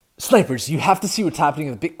Snipers, you have to see what's happening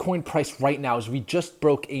in the Bitcoin price right now as we just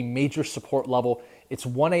broke a major support level. It's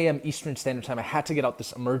 1 a.m. Eastern Standard Time. I had to get out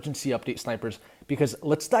this emergency update, snipers, because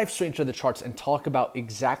let's dive straight into the charts and talk about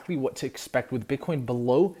exactly what to expect with Bitcoin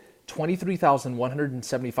below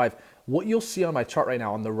 23,175. What you'll see on my chart right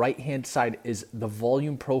now on the right-hand side is the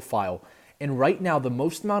volume profile. And right now, the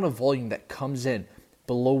most amount of volume that comes in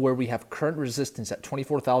below where we have current resistance at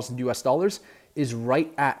 24,000 US dollars is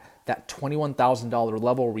right at that $21,000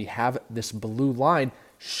 level where we have this blue line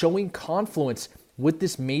showing confluence with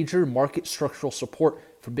this major market structural support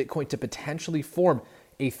for Bitcoin to potentially form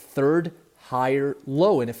a third higher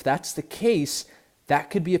low. And if that's the case,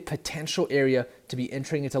 that could be a potential area to be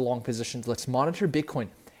entering into long positions. Let's monitor Bitcoin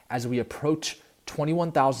as we approach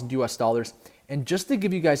 21,000 US dollars. And just to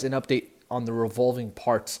give you guys an update on the revolving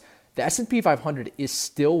parts, the S&P 500 is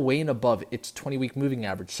still way and above its 20-week moving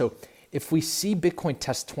average. So if we see Bitcoin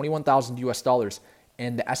test 21,000 US dollars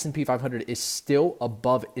and the S&P 500 is still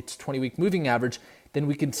above its 20-week moving average, then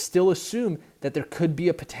we can still assume that there could be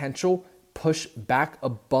a potential push back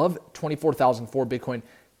above 24,000 for Bitcoin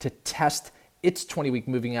to test its 20-week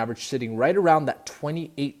moving average, sitting right around that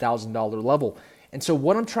 $28,000 level. And so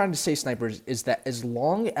what I'm trying to say, snipers, is that as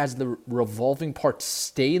long as the revolving parts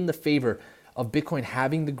stay in the favor of Bitcoin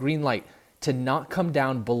having the green light to not come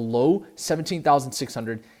down below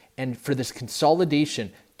 17,600 and for this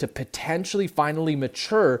consolidation to potentially finally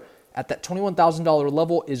mature at that $21,000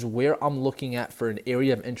 level is where I'm looking at for an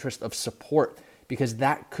area of interest of support, because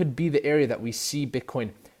that could be the area that we see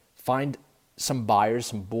Bitcoin find some buyers,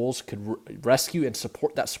 some bulls could rescue and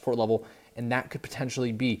support that support level, and that could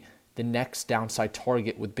potentially be the next downside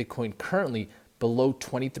target with Bitcoin currently below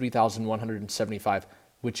 23,175,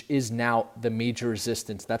 which is now the major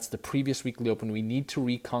resistance. That's the previous weekly open. We need to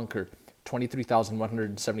reconquer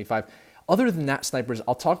 23,175. Other than that, snipers,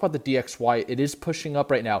 I'll talk about the DXY. It is pushing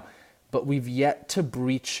up right now, but we've yet to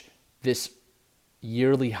breach this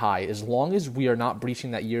yearly high. As long as we are not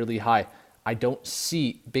breaching that yearly high, I don't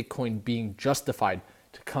see Bitcoin being justified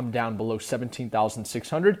to come down below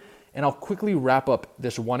 17,600. And I'll quickly wrap up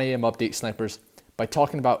this 1 a.m. update, snipers, by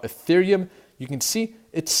talking about Ethereum. You can see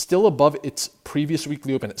it's still above its previous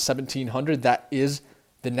weekly open at 1,700. That is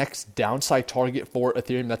the next downside target for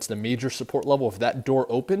Ethereum. That's the major support level. If that door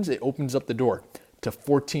opens, it opens up the door to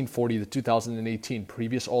 1440, the 2018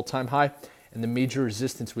 previous all-time high, and the major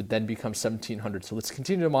resistance would then become 1700. So let's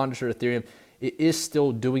continue to monitor Ethereum. It is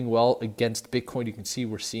still doing well against Bitcoin. You can see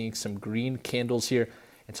we're seeing some green candles here,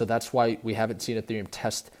 and so that's why we haven't seen Ethereum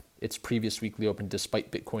test its previous weekly open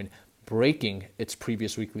despite Bitcoin breaking its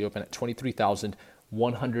previous weekly open at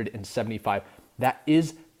 23,175. That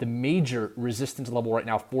is the major resistance level right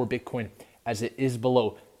now for Bitcoin, as it is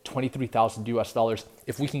below 23,000 US dollars.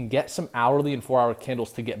 If we can get some hourly and 4-hour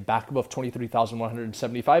candles to get back above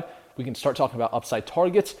 23,175, we can start talking about upside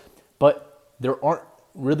targets, but there aren't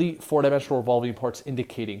really 4-dimensional revolving parts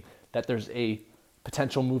indicating that there's a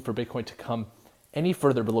potential move for Bitcoin to come any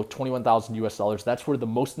further below 21,000 US dollars. That's where the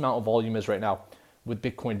most amount of volume is right now, with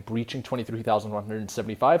Bitcoin breaching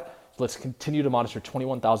 23,175. So let's continue to monitor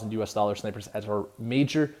 21,000 US dollar snipers as our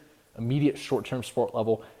major immediate short-term support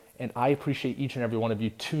level. And I appreciate each and every one of you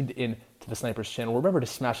tuned in to the Snipers channel. Remember to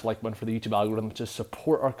smash the like button for the YouTube algorithm to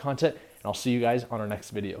support our content. And I'll see you guys on our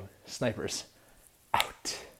next video. Snipers out.